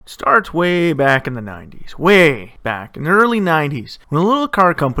starts way back in the 90s. Way back in the early 90s, when a little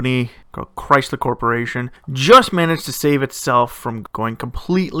car company called Chrysler Corporation just managed to save itself from going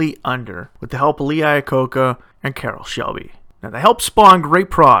completely under with the help of Lee Iacocca and Carroll Shelby. Now, they helped spawn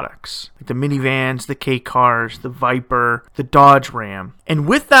great products, like the minivans, the K-Cars, the Viper, the Dodge Ram. And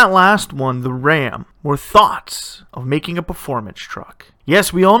with that last one, the Ram, were thoughts of making a performance truck.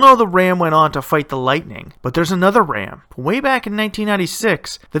 Yes, we all know the Ram went on to fight the Lightning, but there's another Ram, way back in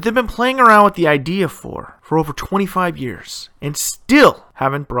 1996, that they've been playing around with the idea for over 25 years, and still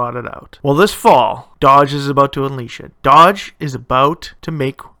haven't brought it out. Well, this fall, Dodge is about to unleash it. Dodge is about to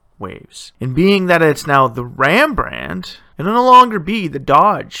make waves. And being that it's now the Ram brand, it'll no longer be the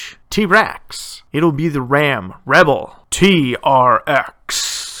Dodge T-Rex. It'll be the Ram Rebel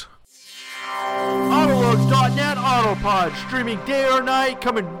TRX. Autologs.net Autopod, streaming day or night,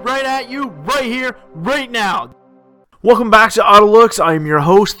 coming right at you, right here, right now. Welcome back to Autolooks. I am your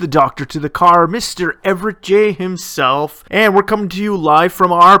host, the Doctor to the Car, Mr. Everett J himself, and we're coming to you live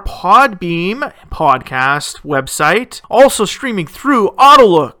from our Podbeam podcast website, also streaming through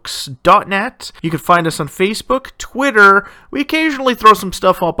Autolooks.net. You can find us on Facebook, Twitter. We occasionally throw some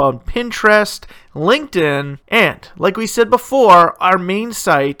stuff up on Pinterest, LinkedIn, and, like we said before, our main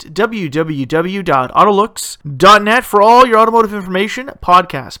site, www.autolooks.net, for all your automotive information,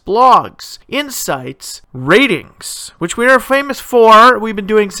 podcasts, blogs, insights, ratings, which we are famous for. We've been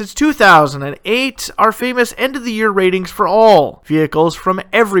doing since 2008, our famous end-of-the-year ratings for all vehicles from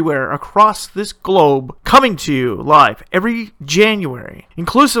everywhere across this globe, coming to you live every January.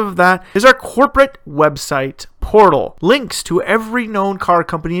 Inclusive of that is our corporate website portal. Links to every known car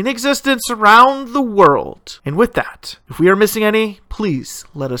company in existence around the world. And with that, if we are missing any, please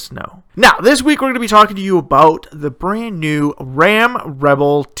let us know. Now, this week we're going to be talking to you about the brand new Ram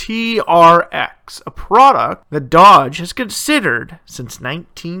Rebel TRX, a product that Dodge has considered since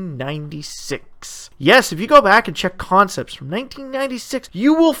 1996. Yes, if you go back and check concepts from 1996,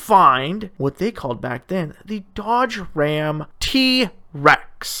 you will find what they called back then the Dodge Ram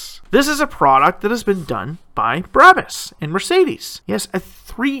T-Rex. This is a product that has been done by Brabus and Mercedes. Yes, a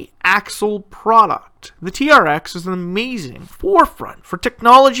 3-axle product. The TRX is an amazing forefront for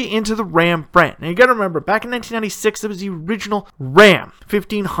technology into the Ram brand. Now you gotta remember, back in 1996, it was the original Ram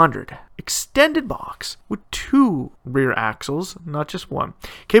 1500. Extended box with 2 rear axles, not just one.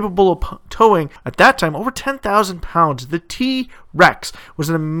 Capable of towing, at that time, over 10,000 pounds. The T-Rex was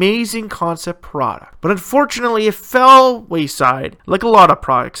an amazing concept product. But unfortunately, it fell wayside like a lot of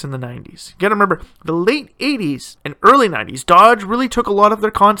products in the 90s. You gotta remember, the late 80s and early 90s, Dodge really took a lot of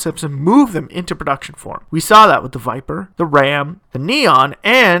their concepts and moved them into production form. We saw that with the Viper, the Ram, the Neon,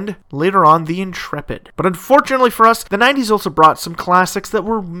 and later on the Intrepid. But unfortunately for us, the 90s also brought some classics that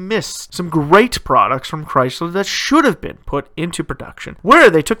were missed. Some great products from Chrysler that should have been put into production. Where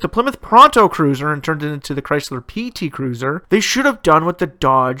they took the Plymouth Pronto Cruiser and turned it into the Chrysler PT Cruiser, they should have done with the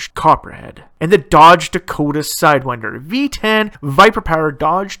Dodge Copperhead and the Dodge Dakota Sidewinder. V10 Viper-powered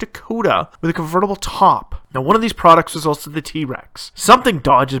Dodge Dakota with a convertible top. Now, one of these products was also the T-Rex, something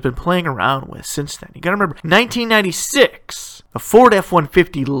Dodge has been playing around with since then. You gotta remember, 1996, the Ford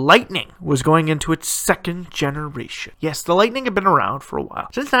F-150 Lightning was going into its second generation. Yes, the Lightning had been around for a while,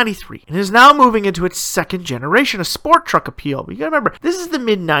 since 93, and is now moving into its second generation, a sport truck appeal. But you gotta remember, this is the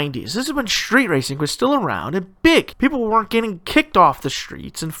mid-90s. This is when street racing was still around and big. People weren't getting kicked off the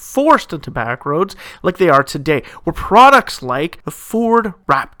streets and forced into back roads like they are today, where products like the Ford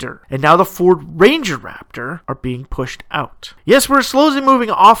Raptor and now the Ford Ranger Raptor are being pushed out. Yes, we're slowly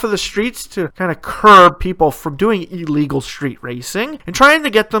moving off of the streets to kind of curb people from doing illegal street racing and trying to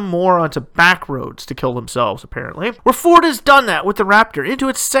get them more onto back roads to kill themselves, apparently. Where Ford has done that with the Raptor into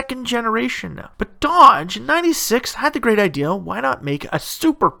its second generation now. But Dodge in 96 had the great idea, why not make a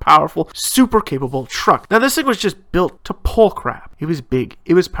super powerful, super capable truck? Now, this thing was just built to pull crap. It was big,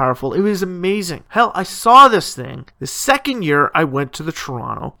 it was powerful, it was amazing. Hell, I saw this thing the second year I went to the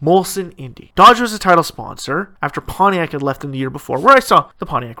Toronto Molson Indy. Dodge was a title sponsor after Pontiac had left them the year before, where I saw the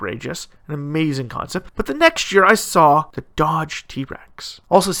Pontiac Rageous, an amazing concept. But the next year I saw the Dodge T-Rex.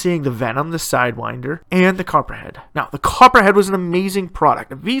 Also seeing the Venom, the Sidewinder, and the Copperhead. Now, the Copperhead was an amazing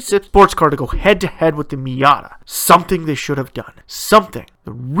product, a V6 sports car to go head-to-head with the Miata. Something they should have done. Something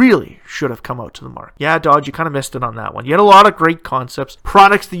that really should have come out to the market. Yeah, Dodge, you kind of missed it on that one. You had a lot of great concepts,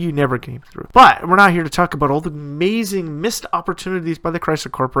 products that you never came through. But we're not here to talk about all the amazing missed opportunities by the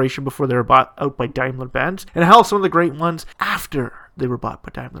Chrysler Corporation before they were bought out by Daimler-Benz, and hell, some of the great ones after they were bought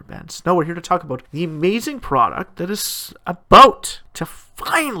by Daimler-Benz. No, we're here to talk about the amazing product that is about to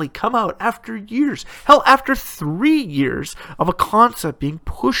finally come out after years. Hell, after 3 years of a concept being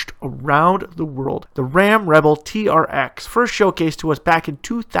pushed around the world. The Ram Rebel TRX, first showcased to us back in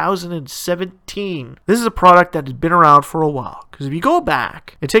 2017. This is a product that has been around for a while. Because if you go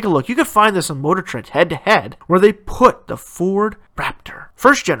back and take a look, you can find this on Motor Trend head-to-head, where they put the Ford Raptor,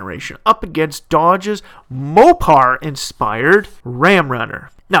 first generation, up against Dodge's Mopar-inspired Ram Runner.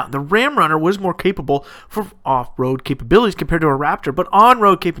 Now, the Ram Runner was more capable for off-road capabilities compared to a Raptor, but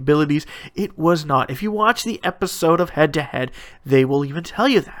on-road capabilities, it was not. If you watch the episode of Head to Head, they will even tell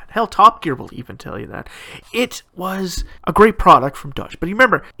you that. Hell, Top Gear will even tell you that. It was a great product from Dodge, but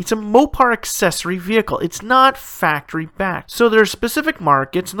remember, it's a Mopar accessory vehicle. It's not factory-backed. So there are specific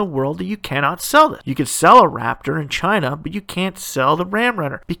markets in the world that you cannot sell this. You can sell a Raptor in China, but you can't sell the Ram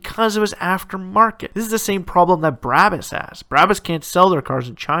Runner because it was aftermarket. This is the same problem that Brabus has. Brabus can't sell their cars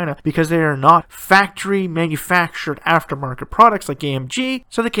in China because they are not factory manufactured aftermarket products like AMG,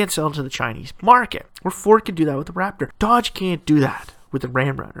 so they can't sell to the Chinese market. Where Ford can do that with the Raptor. Dodge can't do that with the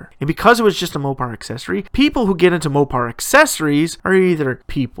Ram Runner. And because it was just a Mopar accessory, people who get into Mopar accessories are either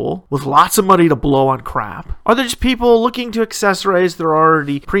people with lots of money to blow on crap, or they're just people looking to accessorize their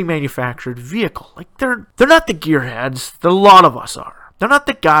already pre-manufactured vehicle. Like they're not the gearheads that a lot of us are. They're not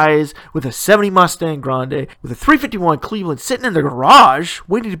the guys with a 70 Mustang Grande with a 351 Cleveland sitting in their garage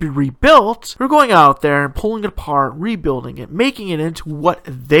waiting to be rebuilt. They're going out there and pulling it apart, rebuilding it, making it into what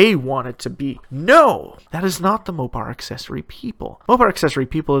they want it to be. No, that is not the Mopar accessory people. Mopar accessory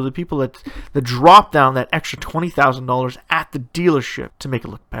people are the people that drop down that extra $20,000 at the dealership to make it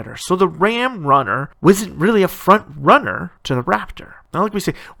look better. So the Ram Runner wasn't really a front runner to the Raptor. Now, like we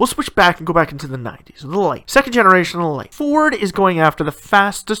say, we'll switch back and go back into the 90s. The Light. Second generation of the Light. Ford is going after the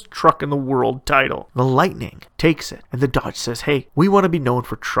fastest truck in the world title. The Lightning takes it. And the Dodge says, hey, we want to be known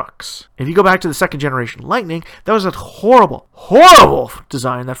for trucks. If you go back to the second generation Lightning, that was a horrible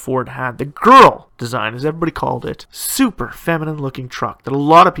design that Ford had. The girl design, as everybody called it. Super feminine looking truck that a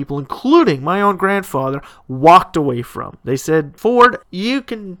lot of people, including my own grandfather, walked away from. They said, Ford, you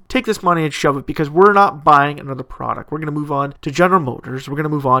can take this money and shove it because we're not buying another product. We're going to move on to General Motors. We're going to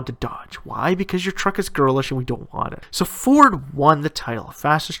move on to Dodge. Why? Because your truck is girlish and we don't want it. So Ford won the title of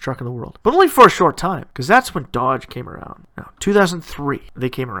fastest truck in the world, but only for a short time, because that's when Dodge came around. Now, 2003, they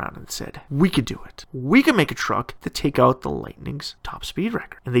came around and said, we could do it. We can make a truck to take out the Lightning's top speed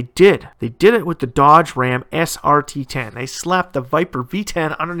record. And they did. They did it with the Dodge Ram SRT10. They slapped the Viper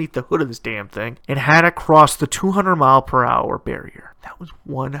V10 underneath the hood of this damn thing and had it cross the 200 mile per hour barrier. That was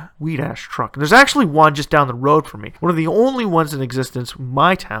one weed-ass truck. And there's actually one just down the road from me. One of the only ones in existence in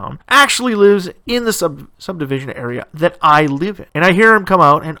my town actually lives in the subdivision area that I live in. And I hear him come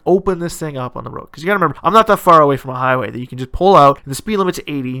out and open this thing up on the road. Because you got to remember, I'm not that far away from a highway that you can just pull out and the speed limit's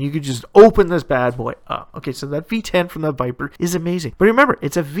 80 and you can just open this bad boy up. Okay, so that V10 from the Viper is amazing. But remember,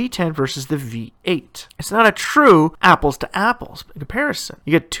 it's a V10 versus the V8. It's not a true apples to apples comparison.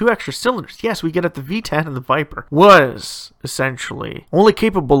 You get 2 extra cylinders. Yes, we get at the V10 and the Viper was essentially only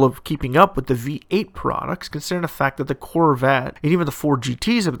capable of keeping up with the V8 products, considering the fact that the Corvette and even the Ford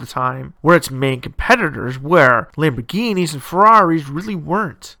GTs at the time were its main competitors, where Lamborghinis and Ferraris really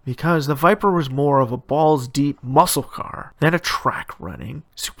weren't, because the Viper was more of a balls-deep muscle car than a track-running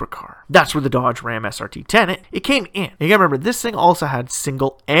supercar. That's where the Dodge Ram SRT10, it came in. And you gotta remember, this thing also had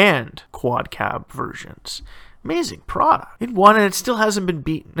single and quad cab versions. Amazing product. It won and it still hasn't been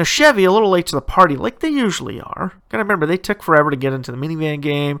beaten. Now Chevy, a little late to the party, like they usually are. Gotta remember, they took forever to get into the minivan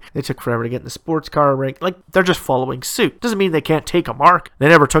game. They took forever to get in the sports car rank. Like, they're just following suit. Doesn't mean they can't take a mark. They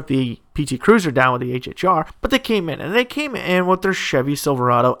never took the PT Cruiser down with the HHR, but they came in, and they came in with their Chevy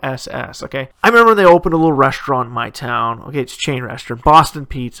Silverado SS, okay? I remember they opened a little restaurant in my town. Okay, it's a chain restaurant, Boston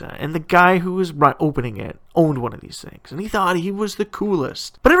Pizza, and the guy who was opening it owned one of these things, and he thought he was the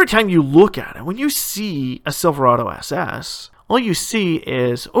coolest. But every time you look at it, when you see a Silverado SS, all you see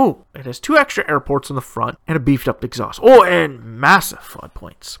is, oh, it has 2 extra air ports in the front and a beefed up exhaust. Oh, and massive flood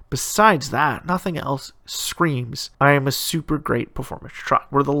points. Besides that, nothing else screams, I am a super great performance truck,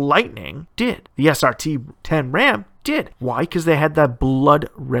 where the Lightning did. The SRT10 Ram did. Why? Because they had that blood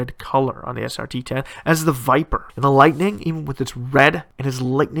red color on the SRT10 as the Viper. And the Lightning, even with its red and its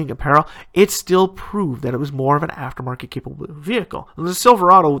lightning apparel, it still proved that it was more of an aftermarket capable vehicle. And the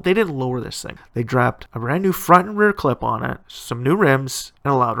Silverado, they didn't lower this thing. They dropped a brand new front and rear clip on it, some new rims,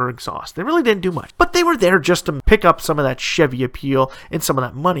 and a louder exhaust. They really didn't do much. But they were there just to pick up some of that Chevy appeal and some of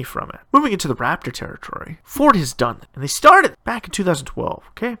that money from it. Moving into the Raptor territory, Ford has done it. And they started back in 2012,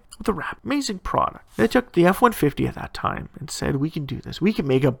 okay? With the Raptor. Amazing product. They took the F-150 at that time and said, we can do this. We can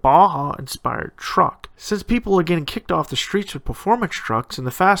make a Baja-inspired truck. Since people are getting kicked off the streets with performance trucks, and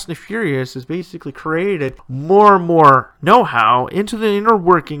the Fast and the Furious has basically created more and more know-how into the inner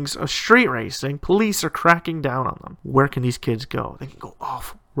workings of street racing, police are cracking down on them. Where can these kids go? They can go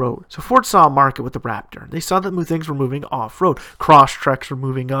off-road. So Ford saw a market with the Raptor. They saw that things were moving off-road. Cross-treks were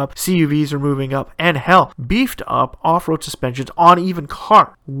moving up, CUVs are moving up, and hell, beefed up off-road suspensions on even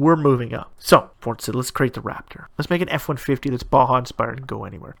cars were moving up. So Ford said, let's create the Raptor. Let's make an F-150 that's Baja-inspired and go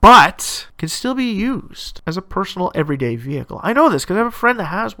anywhere. But can still be used as a personal everyday vehicle. I know this because I have a friend that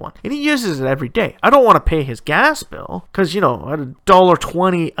has one, and he uses it every day. I don't want to pay his gas bill because, at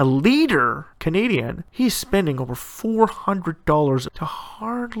 $1.20 a liter Canadian, he's spending over $400 to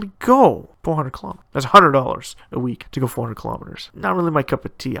hardly go 400 kilometers. That's $100 a week to go 400 kilometers. Not really my cup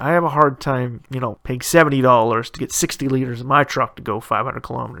of tea. I have a hard time, paying $70 to get 60 liters in my truck to go 500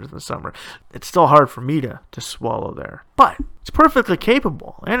 kilometers in the summer. It's still hard for me to swallow there. But it's perfectly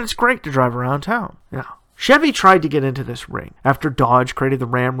capable, and it's great to drive around town. Now, Chevy tried to get into this ring after Dodge created the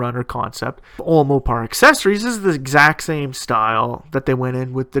Ram Runner concept. All Mopar accessories is the exact same style that they went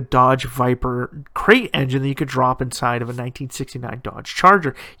in with the Dodge Viper crate engine that you could drop inside of a 1969 Dodge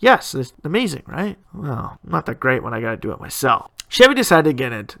Charger. Yes, it's amazing, right? Well, not that great when I got to do it myself. Chevy decided to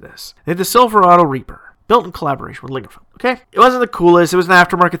get into this. They had the Silverado Reaper, built in collaboration with Lingerfeld. Okay? It wasn't the coolest. It was an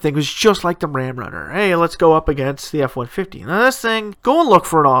aftermarket thing. It was just like the Ram Runner. Hey, let's go up against the F-150. Now, this thing, go and look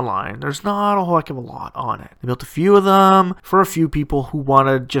for it online. There's not a whole heck of a lot on it. They built a few of them for a few people who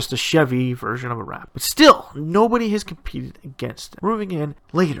wanted just a Chevy version of a Raptor. But still, nobody has competed against it. Moving in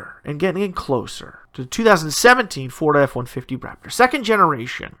later and getting in closer to the 2017 Ford F-150 Raptor, second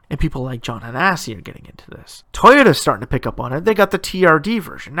generation. And people like John Hanassi are getting into this. Toyota's starting to pick up on it. They got the TRD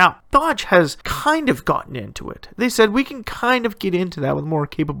version. Now, Dodge has kind of gotten into it. They said, we can kind of get into that with more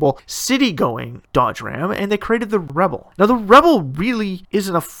capable city-going Dodge Ram, and they created the Rebel. Now, the Rebel really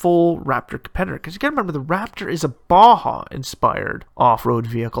isn't a full Raptor competitor, because you gotta remember, the Raptor is a Baja-inspired off-road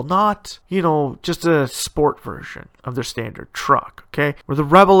vehicle, not, just a sport version of their standard truck, okay? Where the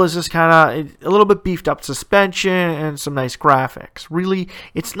Rebel is just kind of a little bit beefed up suspension and some nice graphics. Really,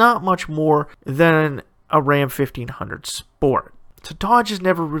 it's not much more than a Ram 1500 Sport. So Dodge has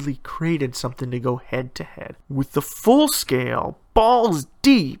never really created something to go head-to-head with the full-scale,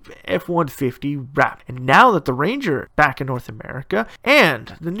 balls-deep F-150 Raptor. And now that the Ranger back in North America,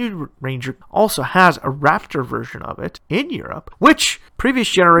 and the new Ranger also has a Raptor version of it in Europe, which previous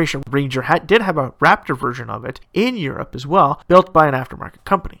generation Ranger did have a Raptor version of it in Europe as well, built by an aftermarket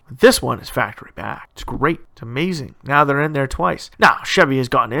company. This one is factory back. It's great. It's amazing. Now they're in there twice. Now, Chevy has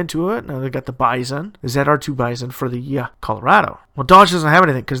gotten into it. Now they got the Bison, the ZR2 Bison for the Colorado. Well, Dodge doesn't have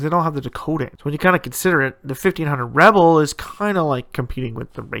anything because they don't have the Dakota. So when you kind of consider it, the 1500 Rebel is kind of like competing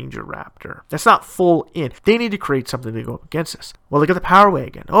with the Ranger Raptor. That's not full in. They need to create something to go up against this. Well, they got the Power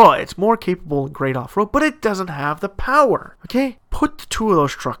Wagon. Oh, it's more capable and great off-road, but it doesn't have the power. Okay? Put the two of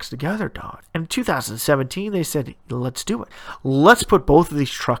those trucks together, Dodge. And in 2017, they said, let's do it. Let's put both of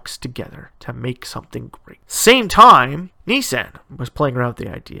these trucks together to make something great. Same time, Nissan was playing around with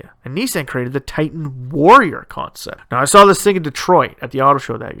the idea. And Nissan created the Titan Warrior concept. Now, I saw this thing in Detroit at the auto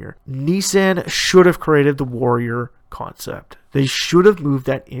show that year. Nissan should have created the Warrior concept. They should have moved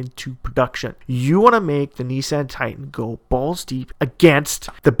that into production. You want to make the Nissan Titan go balls deep against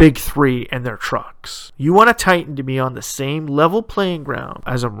the big three and their trucks. You want a Titan to be on the same level playing ground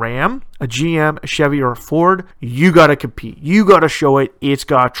as a Ram, a GM, a Chevy, or a Ford. You got to compete. You got to show it's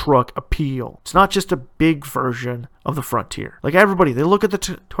got truck appeal. It's not just a big version of the Frontier. Like everybody, they look at the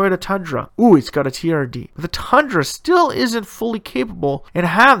Toyota Tundra. Ooh, it's got a TRD. But the Tundra still isn't fully capable and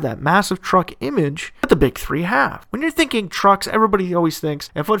have that massive truck image that the big three have. When you're thinking trucks, everybody always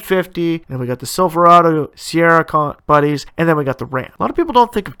thinks F-150, and we got the Silverado, Sierra buddies, and then we got the Ram. A lot of people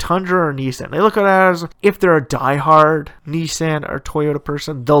don't think of Tundra or Nissan. They look at it as, if they're a diehard Nissan or Toyota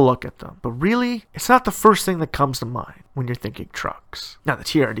person, they'll look at them. But really, it's not the first thing that comes to mind when you're thinking trucks. Now, the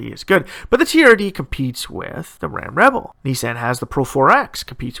TRD is good, but the TRD competes with the Ram Rebel. Nissan has the Pro 4X,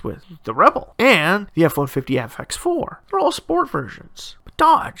 competes with the Rebel, and the F-150 FX4. They're all sport versions. But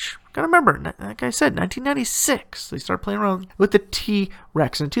Dodge, gotta remember, like I said, 1996, they started playing around with the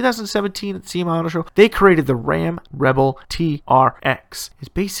T-Rex. In 2017 at the SEMA Auto Show, they created the Ram Rebel TRX. It's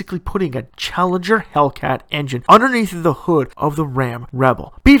basically putting a Challenger Hellcat engine underneath the hood of the Ram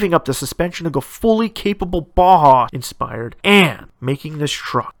Rebel, beefing up the suspension to go fully capable Baja-inspired, and making this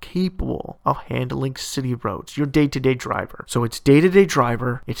truck capable of handling city roads, your day-to-day driver. So it's day-to-day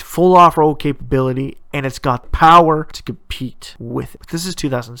driver, it's full off-road capability, and it's got power to compete with it. But this is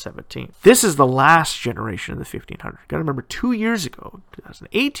 2017. 2017. This is the last generation of the 1500. Got to remember 2 years ago,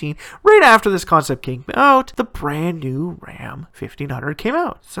 2018, right after this concept came out, the brand new Ram 1500 came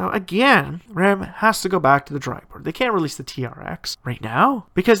out. So again, Ram has to go back to the drawing board. They can't release the TRX right now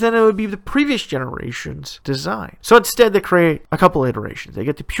because then it would be the previous generation's design. So instead, they create a couple iterations. They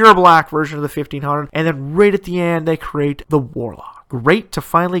get the pure black version of the 1500, and then right at the end, they create the Warlock. Great to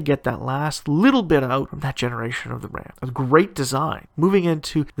finally get that last little bit out from that generation of the Ram. A great design. Moving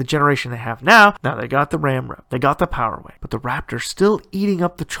into the generation they have now they got the Ram Rep, they got the Powerway, but the Raptor's still eating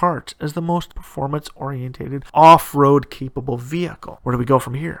up the charts as the most performance-oriented, off-road capable vehicle. Where do we go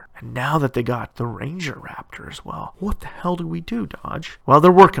from here? And now that they got the Ranger Raptor as well, what the hell do we do, Dodge? Well,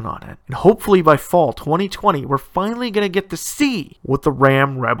 they're working on it. And hopefully by fall 2020, we're finally going to get to see what the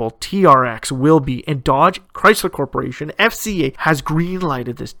Ram Rebel TRX will be. And Dodge Chrysler Corporation, FCA, has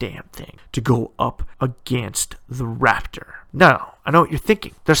green-lighted this damn thing to go up against the Raptor. Now, I know what you're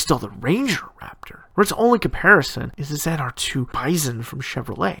thinking. There's still the Ranger Raptor, where its only comparison is the ZR2 Bison from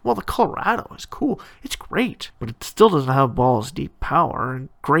Chevrolet. Well, the Colorado is cool. It's great, but it still doesn't have balls deep power and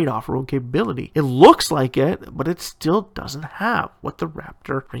great off-road capability. It looks like it, but it still doesn't have what the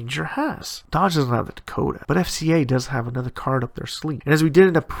Raptor Ranger has. Dodge doesn't have the Dakota, but FCA does have another card up their sleeve. And as we did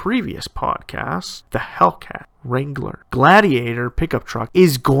in a previous podcast, the Hellcat Wrangler Gladiator pickup truck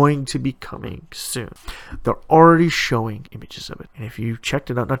is going to be coming soon. They're already showing images of it. And if you checked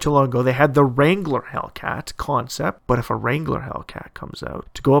it out not too long ago, they had the Wrangler Hellcat concept. But if a Wrangler Hellcat comes out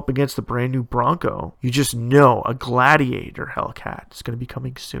to go up against the brand new Bronco, you just know a Gladiator Hellcat is going to be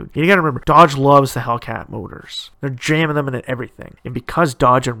coming soon. You got to remember, Dodge loves the Hellcat motors. They're jamming them into everything. And because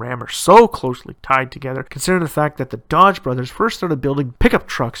Dodge and Ram are so closely tied together, considering the fact that the Dodge brothers first started building pickup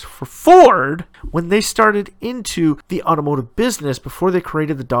trucks for Ford when they started into the automotive business before they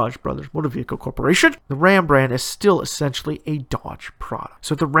created the Dodge Brothers Motor Vehicle Corporation, the Ram brand is still essentially a Dodge product.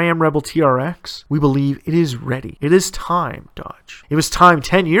 So the Ram Rebel TRX, we believe it is ready. It is time, Dodge. It was time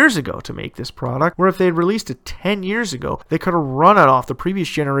 10 years ago to make this product, where if they had released it 10 years ago, they could have run it off the previous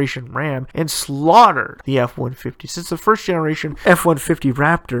generation Ram and slaughtered the F-150, since the first generation F-150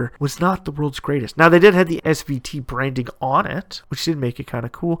 Raptor was not the world's greatest. Now, they did have the SVT branding on it, which did make it kind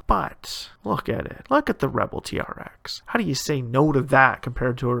of cool, but look at it. Look at the Rebel TRX. How do you say no to that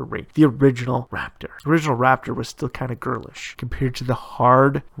compared to the original Raptor? The original Raptor was still kind of girlish compared to the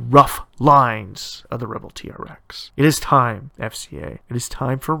hard, rough lines of the Rebel TRX. It is time, FCA. It is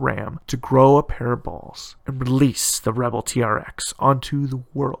time for Ram to grow a pair of balls and release the Rebel TRX onto the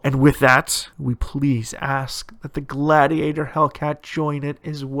world. And with that, we please ask that the Gladiator Hellcat join it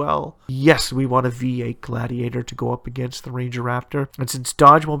as well. Yes, we want a V8 Gladiator to go up against the Ranger Raptor. And since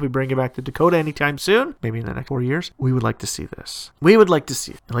Dodge won't be bringing back the Dakota anytime soon, maybe in the next 4 years, we would like to see this. We would like to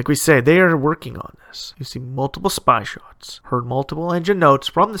see it. And like we say, they are working on this. You've seen multiple spy shots, heard multiple engine notes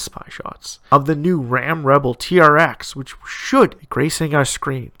from the spy shots of the new Ram Rebel TRX, which should be gracing our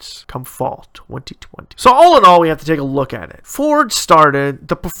screens come fall 2020. So all in all, we have to take a look at it. Ford started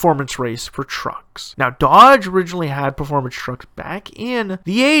the performance race for trucks. Now, Dodge originally had performance trucks back in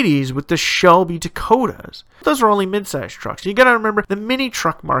the 80s with the Shelby Dakotas. Those were only mid-sized trucks. You gotta remember, the mini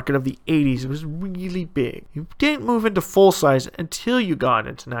truck market of the 80s was really big. You didn't move into full-size until you got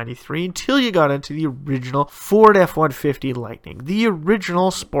into 93, until you got into the original Ford F-150 Lightning, the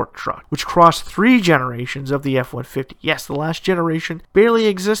original sport truck, which crossed 3 generations of the F-150. Yes, the last generation barely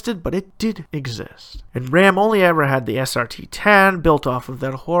existed, but it did exist. And Ram only ever had the SRT-10 built off of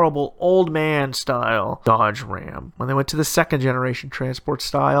that horrible old man style Dodge Ram. When they went to the 2nd generation transport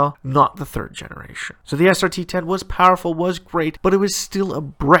style, not the 3rd generation. So the SRT-10 was powerful, was great, but it was still a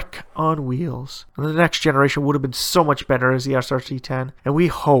brick on wheels. And the next generation would have been so much better as the SRT-10. And we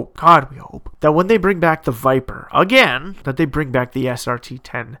hope, God we hope, that when they bring back the Viper again, that they bring back the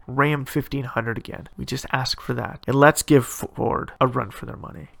SRT-10 Ram 1500 again. We just ask for that. And let's give Ford a run for their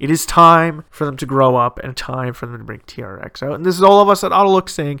money. It is time for them to grow up and time for them to bring TRX out. And this is all of us at Autolux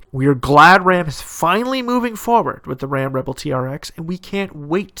saying we are glad Ram is finally moving forward with the Ram Rebel TRX, and we can't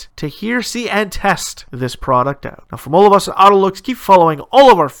wait to hear, see, and test this product out. Now, from all of us at Autolux, keep following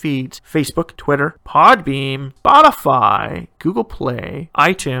all of our feeds: Facebook, Twitter, Podbeam, Spotify, Google Play,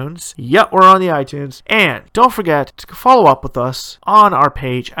 iTunes. Yep, we're on the iTunes. And don't forget to follow up with us on our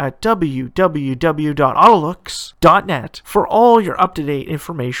page at www.autolux.net for all your up-to-date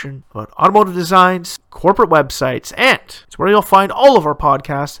information about automotive designs, corporate websites, and it's where you'll find all of our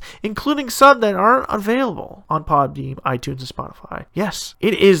podcasts, including some that aren't available on Podbeam, iTunes, and Spotify. Yes,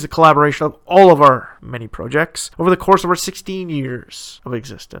 it is the collaboration of all of our many projects over the course of our 16 years of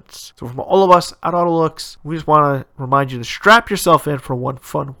existence. So from all of us at Autolux, we just want to remind you to strap yourself in for one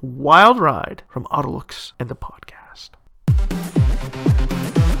fun, wild ride from Autolux and the podcast.